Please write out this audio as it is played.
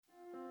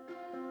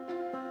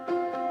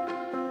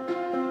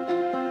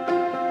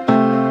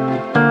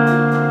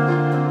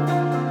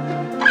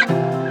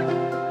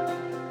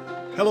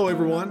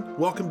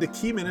Welcome to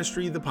Key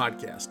Ministry, the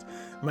podcast.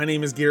 My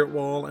name is Garett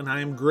and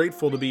I am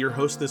grateful to be your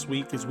host this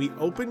week as we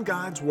open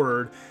God's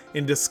Word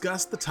and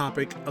discuss the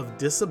topic of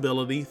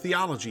disability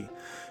theology.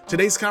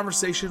 Today's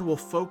conversation will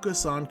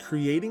focus on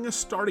creating a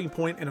starting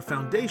point and a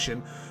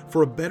foundation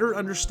for a better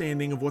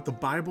understanding of what the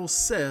Bible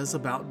says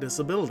about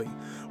disability.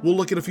 We'll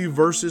look at a few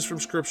verses from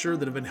Scripture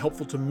that have been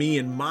helpful to me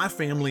and my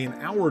family in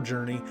our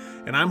journey,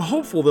 and I'm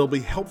hopeful they'll be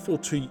helpful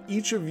to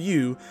each of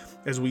you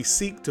as we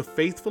seek to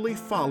faithfully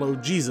follow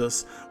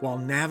Jesus while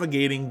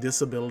navigating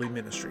disability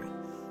ministry.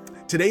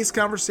 Today's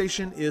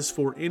conversation is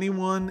for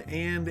anyone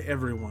and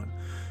everyone.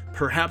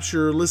 Perhaps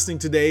you're listening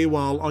today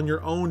while on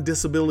your own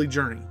disability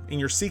journey and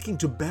you're seeking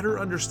to better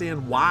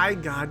understand why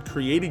God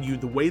created you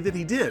the way that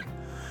He did.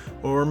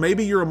 Or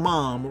maybe you're a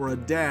mom or a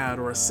dad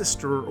or a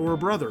sister or a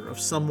brother of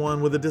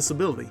someone with a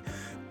disability,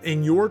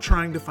 and you're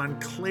trying to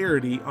find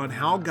clarity on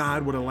how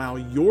God would allow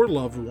your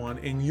loved one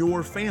and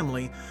your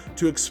family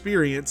to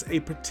experience a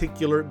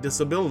particular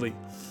disability.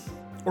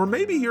 Or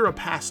maybe you're a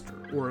pastor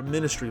or a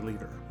ministry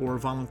leader or a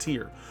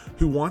volunteer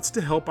who wants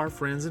to help our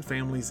friends and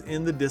families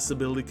in the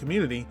disability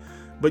community,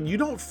 but you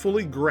don't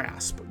fully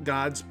grasp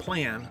God's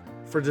plan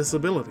for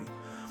disability.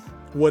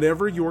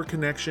 Whatever your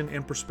connection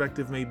and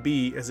perspective may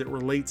be as it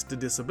relates to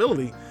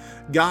disability,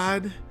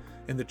 God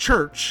and the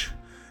church,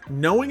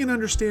 knowing and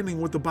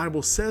understanding what the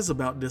Bible says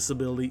about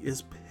disability,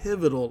 is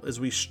pivotal as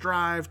we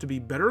strive to be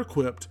better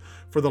equipped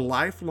for the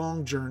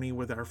lifelong journey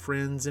with our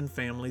friends and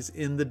families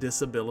in the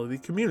disability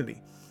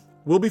community.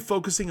 We'll be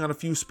focusing on a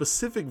few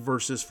specific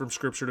verses from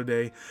Scripture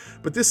today,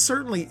 but this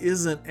certainly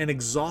isn't an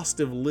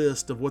exhaustive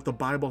list of what the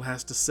Bible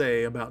has to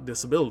say about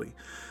disability.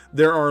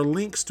 There are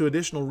links to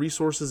additional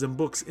resources and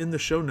books in the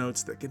show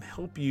notes that can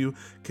help you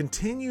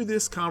continue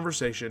this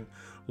conversation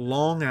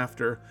long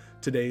after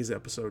today's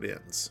episode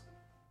ends.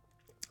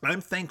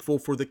 I'm thankful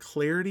for the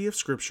clarity of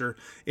Scripture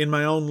in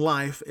my own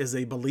life as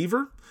a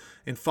believer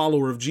and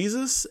follower of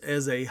Jesus,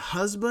 as a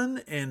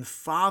husband and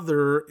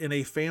father in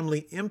a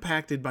family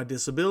impacted by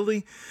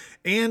disability,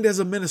 and as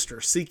a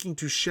minister seeking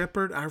to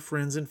shepherd our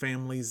friends and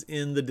families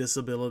in the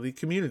disability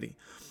community.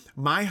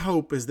 My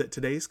hope is that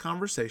today's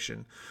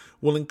conversation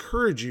will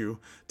encourage you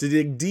to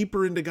dig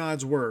deeper into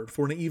God's Word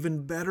for an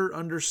even better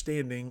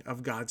understanding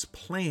of God's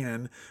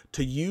plan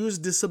to use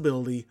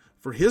disability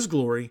for His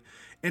glory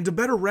and to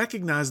better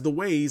recognize the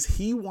ways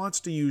He wants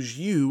to use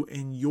you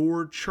and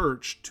your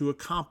church to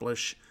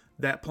accomplish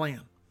that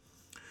plan.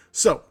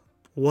 So,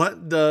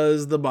 what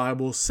does the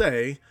Bible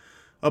say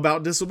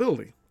about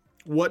disability?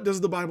 What does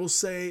the Bible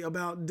say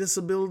about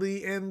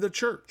disability and the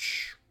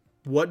church?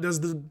 What does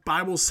the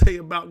Bible say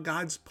about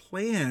God's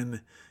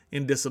plan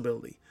in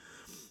disability?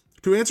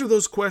 To answer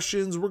those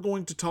questions, we're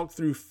going to talk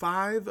through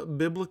 5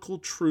 biblical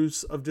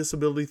truths of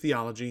disability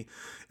theology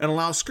and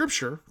allow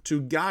Scripture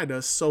to guide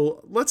us.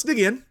 So let's dig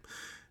in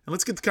and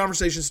let's get the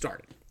conversation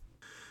started.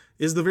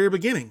 Is the very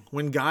beginning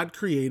when God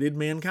created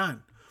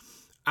mankind.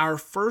 Our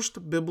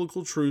first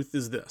biblical truth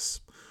is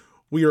this: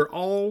 we are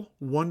all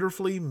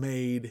wonderfully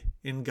made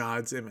in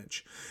God's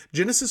image.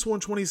 Genesis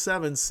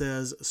 1:27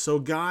 says, "So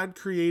God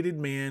created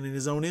man in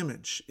His own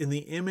image. In the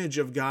image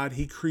of God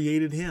He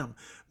created him.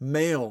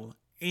 Male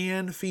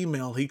and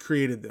female He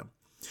created them."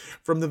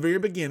 From the very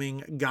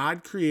beginning,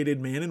 God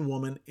created man and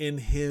woman in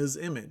His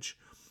image.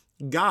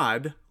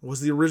 God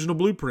was the original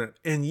blueprint,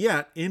 and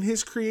yet in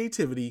His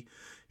creativity,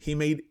 He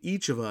made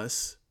each of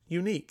us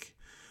unique.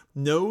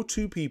 No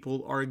two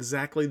people are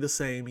exactly the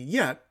same,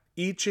 yet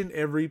each and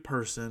every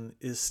person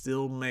is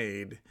still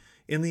made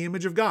in the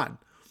image of God.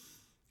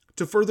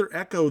 To further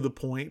echo the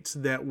point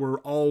that we're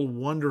all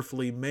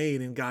wonderfully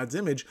made in God's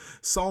image,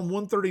 Psalm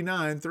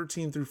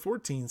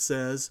 139:13-14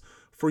 says,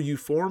 "For you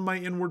formed my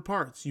inward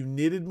parts. You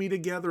knitted me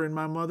together in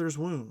my mother's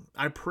womb.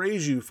 I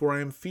praise you, for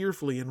I am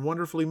fearfully and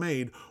wonderfully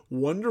made.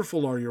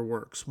 Wonderful are your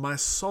works. My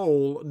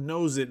soul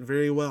knows it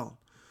very well."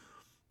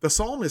 The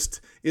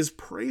psalmist is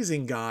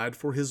praising God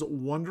for His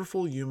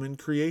wonderful human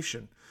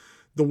creation.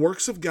 The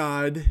works of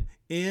God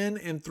in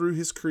and through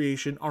His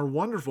creation are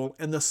wonderful,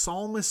 and the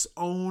psalmist's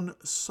own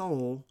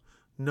soul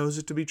knows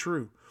it to be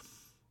true.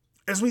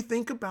 As we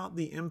think about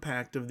the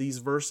impact of these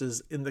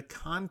verses in the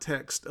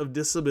context of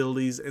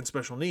disabilities and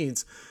special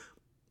needs,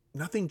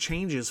 nothing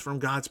changes from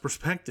God's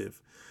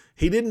perspective.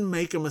 He didn't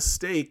make a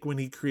mistake when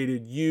He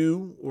created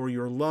you or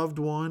your loved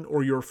one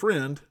or your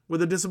friend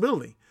with a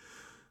disability.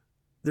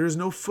 There is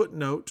no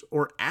footnote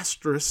or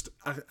asterisk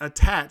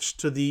attached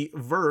to the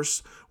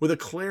verse with a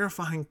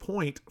clarifying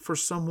point for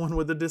someone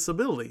with a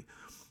disability.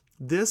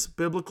 This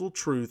biblical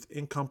truth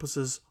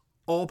encompasses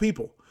all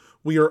people.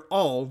 We are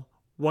all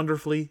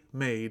wonderfully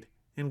made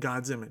in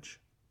God's image.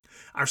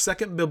 Our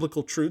second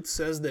biblical truth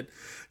says that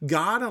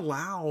God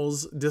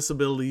allows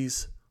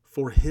disabilities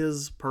for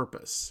His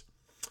purpose.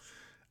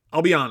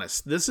 I'll be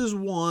honest, this is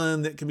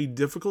one that can be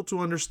difficult to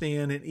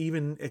understand and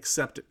even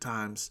accept at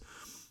times.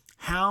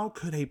 How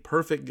could a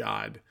perfect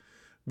God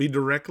be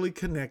directly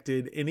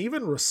connected and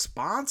even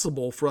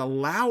responsible for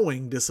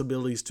allowing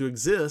disabilities to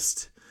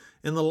exist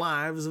in the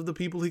lives of the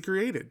people He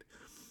created?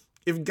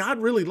 If God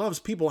really loves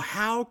people,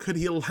 how could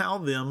He allow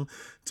them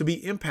to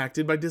be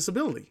impacted by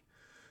disability?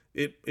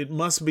 it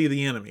must be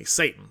the enemy,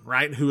 Satan,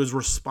 right, who is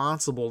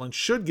responsible and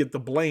should get the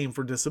blame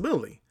for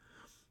disability.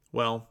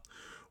 Well,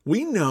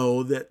 we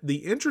know that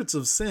the entrance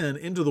of sin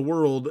into the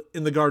world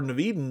in the Garden of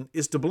Eden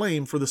is to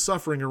blame for the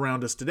suffering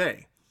around us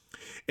today.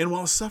 And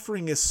while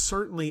suffering is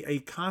certainly a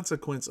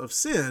consequence of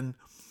sin,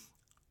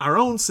 our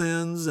own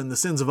sins and the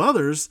sins of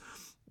others,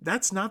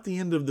 that's not the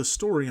end of the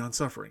story on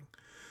suffering.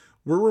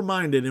 We're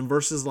reminded in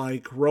verses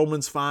like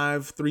Romans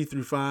 5, 3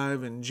 through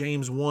 5, and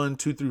James 1,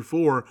 2 through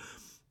 4,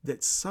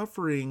 that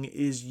suffering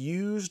is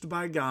used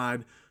by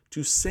God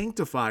to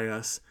sanctify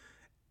us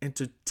and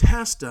to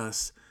test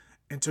us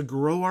and to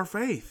grow our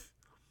faith.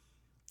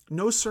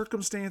 No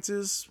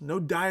circumstances, no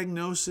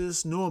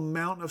diagnosis, no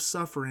amount of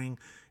suffering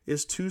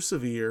is too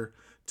severe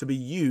to be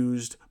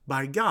used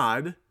by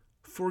God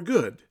for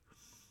good.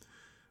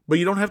 But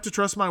you don't have to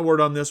trust my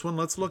word on this one.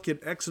 Let's look at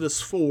Exodus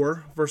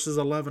 4, verses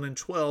 11 and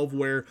 12,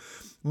 where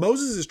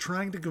Moses is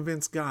trying to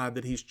convince God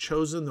that he's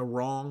chosen the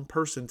wrong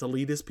person to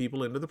lead his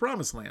people into the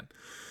promised land.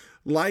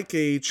 Like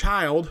a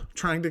child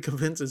trying to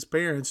convince his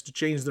parents to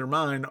change their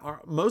mind,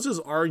 Moses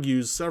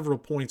argues several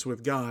points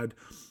with God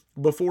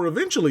before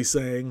eventually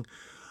saying,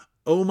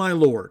 "O my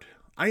Lord,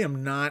 I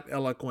am not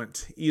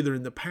eloquent, either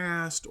in the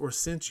past or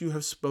since you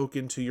have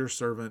spoken to your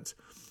servant,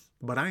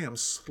 but I am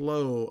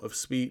slow of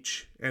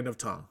speech and of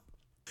tongue."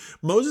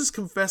 Moses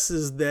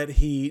confesses that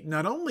he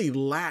not only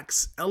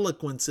lacks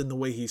eloquence in the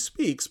way he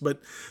speaks,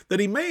 but that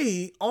he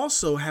may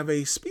also have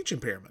a speech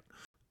impairment.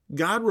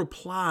 God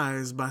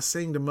replies by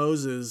saying to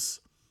Moses,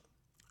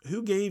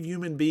 "Who gave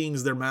human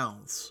beings their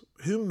mouths?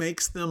 Who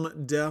makes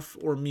them deaf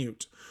or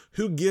mute?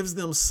 Who gives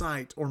them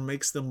sight or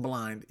makes them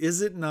blind?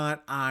 Is it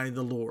not I,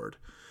 the Lord?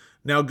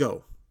 Now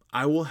go,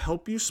 I will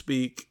help you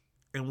speak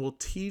and will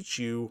teach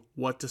you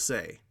what to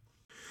say."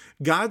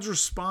 God's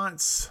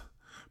response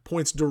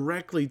points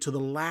directly to the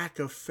lack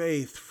of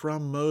faith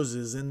from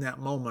Moses in that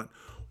moment,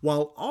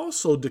 while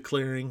also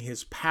declaring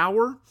his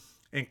power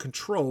and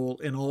control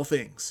in all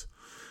things.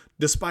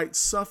 Despite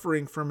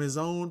suffering from his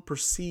own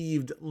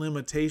perceived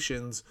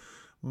limitations,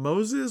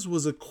 Moses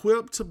was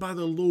equipped by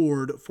the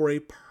Lord for a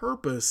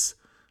purpose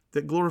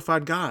that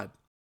glorified God.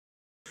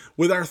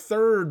 With our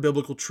third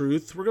biblical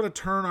truth, we're going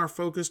to turn our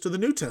focus to the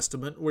New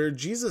Testament, where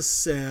Jesus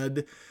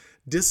said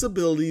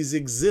disabilities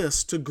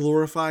exist to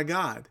glorify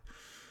God.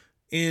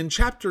 In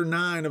chapter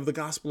 9 of the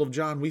Gospel of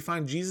John, we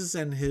find Jesus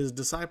and his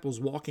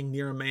disciples walking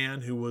near a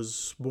man who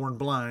was born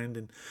blind.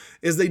 And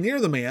as they near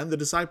the man, the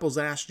disciples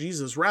asked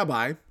Jesus,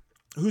 "Rabbi,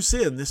 who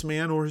sinned, this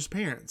man or his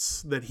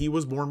parents, that he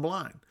was born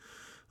blind?"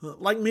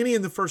 Like many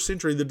in the first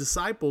century, the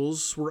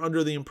disciples were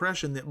under the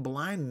impression that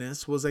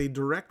blindness was a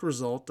direct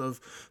result of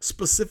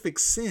specific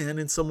sin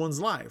in someone's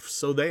life.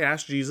 So they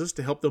asked Jesus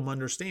to help them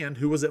understand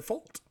who was at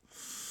fault.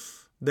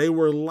 They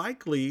were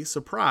likely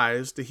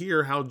surprised to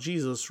hear how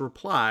Jesus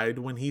replied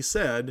when he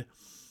said,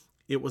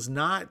 "It was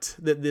not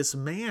that this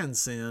man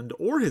sinned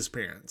or his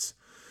parents,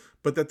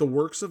 but that the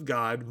works of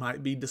God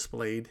might be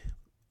displayed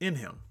in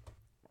him."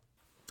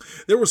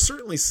 There was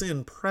certainly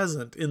sin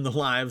present in the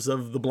lives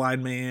of the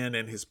blind man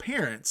and his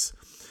parents,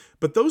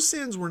 but those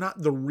sins were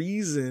not the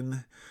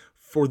reason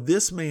for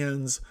this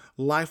man's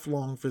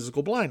lifelong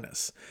physical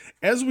blindness.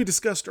 As we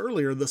discussed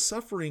earlier, the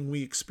suffering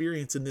we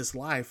experience in this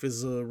life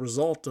is a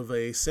result of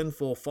a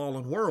sinful,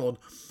 fallen world,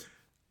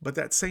 but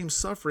that same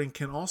suffering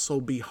can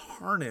also be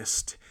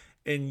harnessed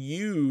and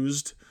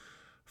used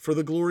for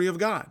the glory of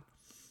God.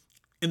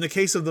 In the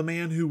case of the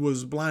man who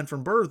was blind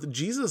from birth,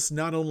 Jesus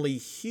not only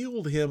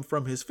healed him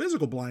from his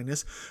physical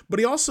blindness, but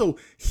he also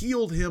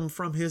healed him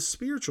from his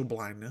spiritual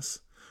blindness,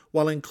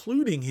 while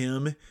including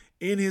him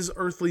in his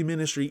earthly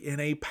ministry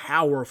in a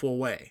powerful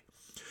way.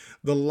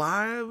 The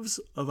lives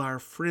of our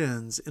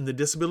friends in the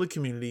disability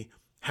community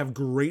have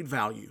great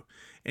value,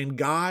 and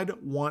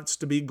God wants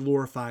to be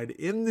glorified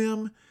in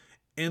them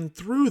and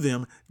through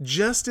them,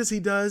 just as he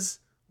does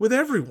with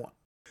everyone.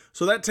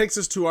 So that takes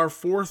us to our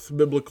fourth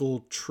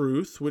biblical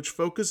truth, which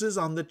focuses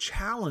on the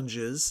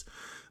challenges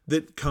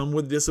that come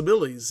with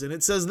disabilities. And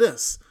it says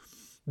this: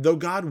 though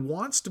God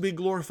wants to be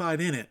glorified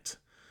in it,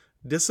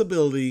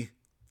 disability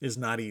is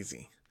not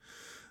easy.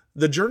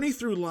 The journey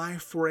through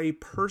life for a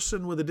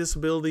person with a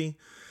disability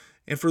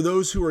and for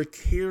those who are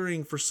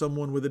caring for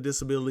someone with a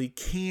disability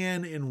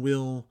can and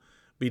will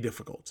be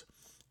difficult.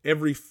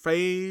 Every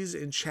phase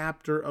and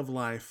chapter of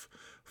life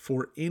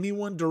for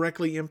anyone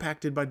directly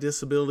impacted by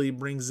disability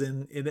brings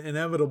in an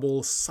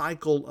inevitable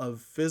cycle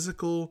of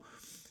physical,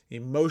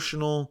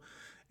 emotional,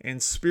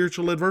 and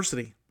spiritual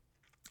adversity.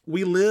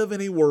 We live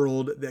in a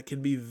world that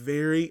can be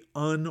very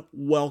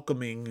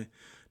unwelcoming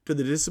to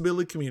the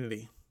disability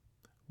community,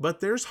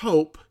 but there's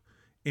hope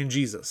in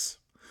Jesus.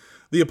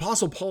 The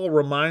Apostle Paul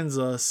reminds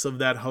us of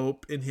that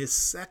hope in his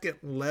second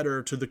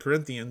letter to the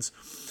Corinthians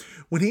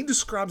when he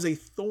describes a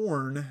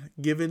thorn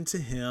given to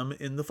him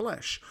in the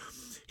flesh.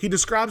 He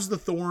describes the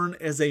thorn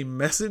as a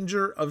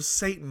messenger of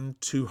Satan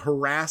to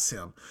harass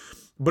him,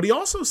 but he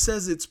also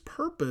says its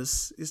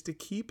purpose is to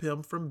keep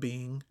him from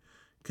being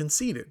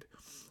conceited.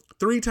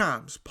 3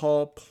 times,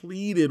 Paul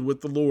pleaded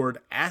with the Lord,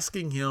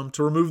 asking him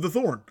to remove the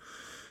thorn.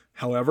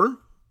 However,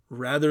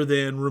 Rather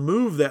than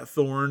remove that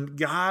thorn,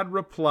 God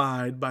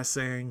replied by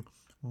saying,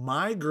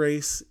 "My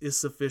grace is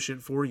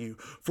sufficient for you,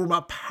 for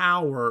my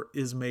power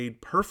is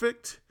made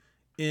perfect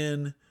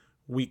in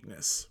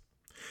weakness."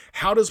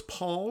 How does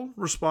Paul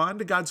respond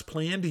to God's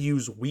plan to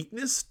use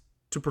weakness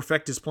to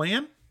perfect his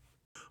plan?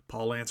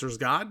 Paul answers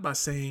God by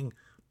saying,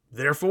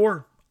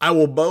 "Therefore, I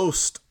will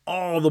boast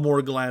all the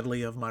more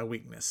gladly of my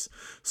weakness,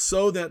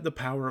 so that the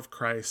power of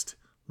Christ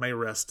may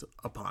rest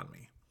upon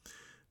me."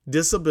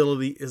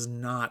 Disability is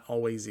not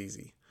always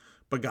easy,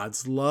 but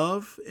God's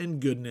love and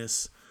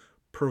goodness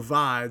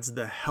provides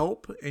the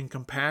help and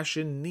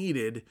compassion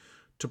needed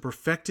to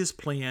perfect his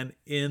plan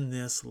in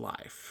this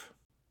life.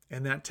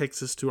 And that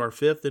takes us to our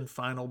fifth and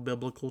final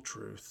biblical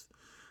truth,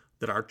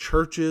 that our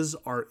churches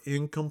are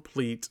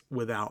incomplete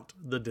without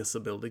the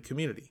disability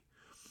community.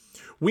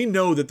 We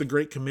know that the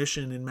Great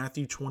Commission in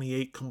Matthew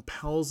 28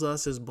 compels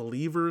us as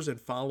believers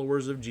and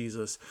followers of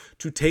Jesus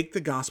to take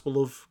the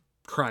gospel of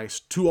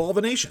Christ to all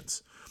the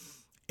nations.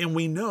 And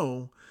we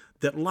know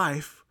that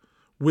life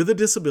with a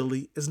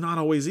disability is not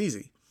always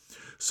easy.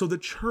 So the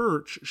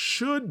church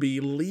should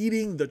be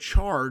leading the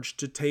charge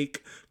to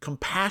take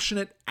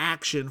compassionate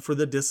action for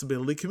the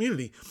disability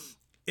community.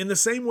 In the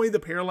same way the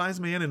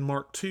paralyzed man in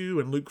Mark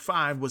 2 and Luke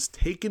 5 was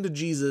taken to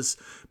Jesus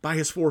by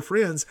his four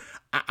friends,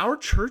 our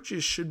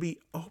churches should be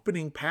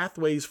opening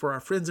pathways for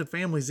our friends and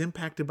families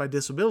impacted by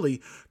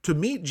disability to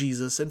meet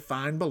Jesus and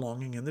find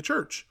belonging in the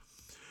church.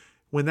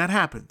 When that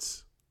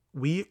happens,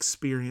 we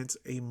experience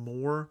a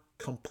more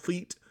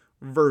complete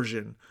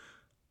version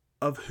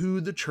of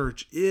who the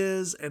church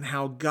is and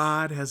how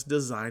God has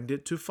designed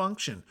it to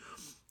function.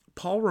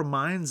 Paul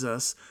reminds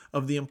us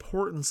of the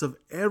importance of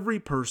every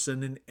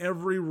person and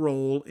every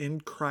role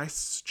in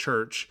Christ's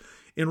church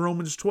in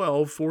Romans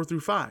 12,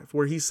 4-5,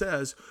 where he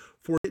says,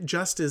 "For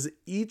just as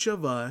each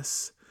of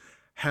us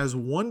has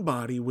one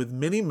body with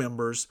many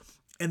members,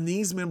 and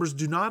these members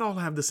do not all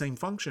have the same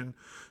function,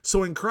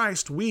 so in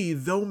Christ we,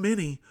 though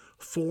many,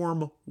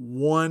 form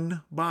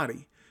one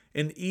body,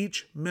 and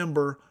each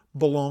member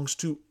belongs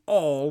to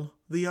all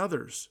the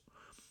others."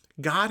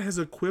 God has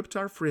equipped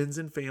our friends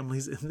and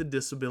families in the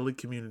disability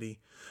community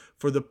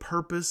for the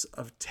purpose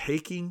of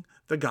taking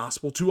the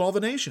gospel to all the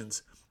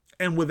nations.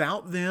 And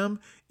without them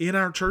in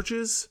our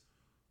churches,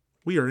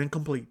 we are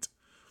incomplete.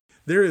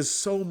 There is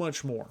so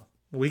much more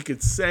we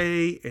could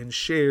say and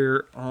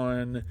share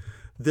on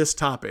this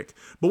topic,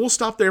 but we'll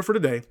stop there for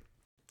today.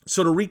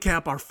 So to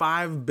recap our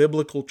 5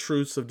 biblical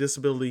truths of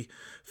disability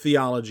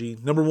theology: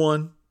 number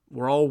 1,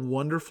 we're all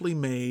wonderfully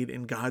made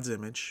in God's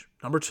image.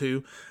 Number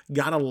 2,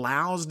 God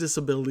allows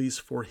disabilities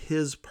for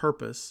his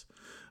purpose.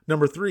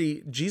 Number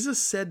 3, Jesus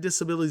said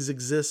disabilities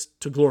exist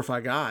to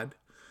glorify God.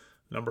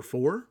 Number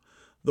 4,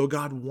 though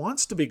God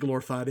wants to be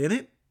glorified in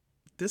it,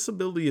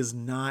 disability is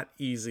not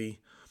easy.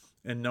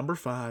 And number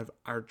 5,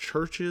 our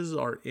churches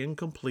are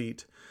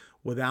incomplete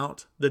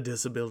without the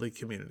disability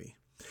community.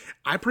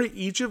 I pray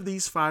each of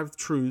these 5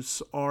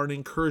 truths are an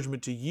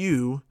encouragement to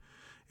you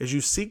as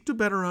you seek to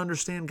better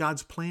understand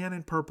God's plan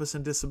and purpose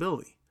in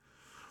disability.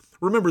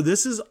 Remember,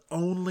 this is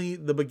only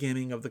the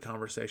beginning of the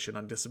conversation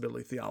on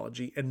disability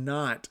theology and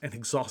not an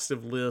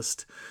exhaustive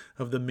list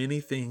of the many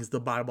things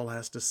the Bible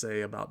has to say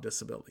about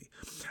disability.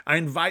 I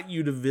invite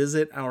you to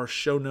visit our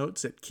show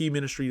notes at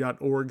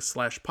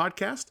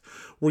keyministry.org/podcast,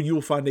 where you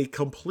will find a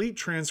complete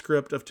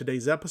transcript of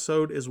today's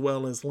episode, as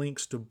well as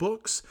links to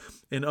books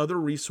and other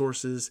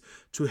resources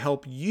to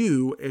help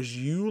you as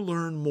you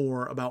learn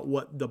more about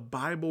what the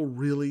Bible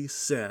really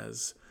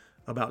says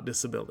about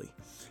disability.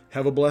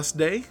 Have a blessed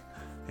day,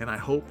 and I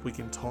hope we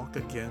can talk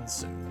again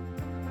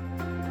soon.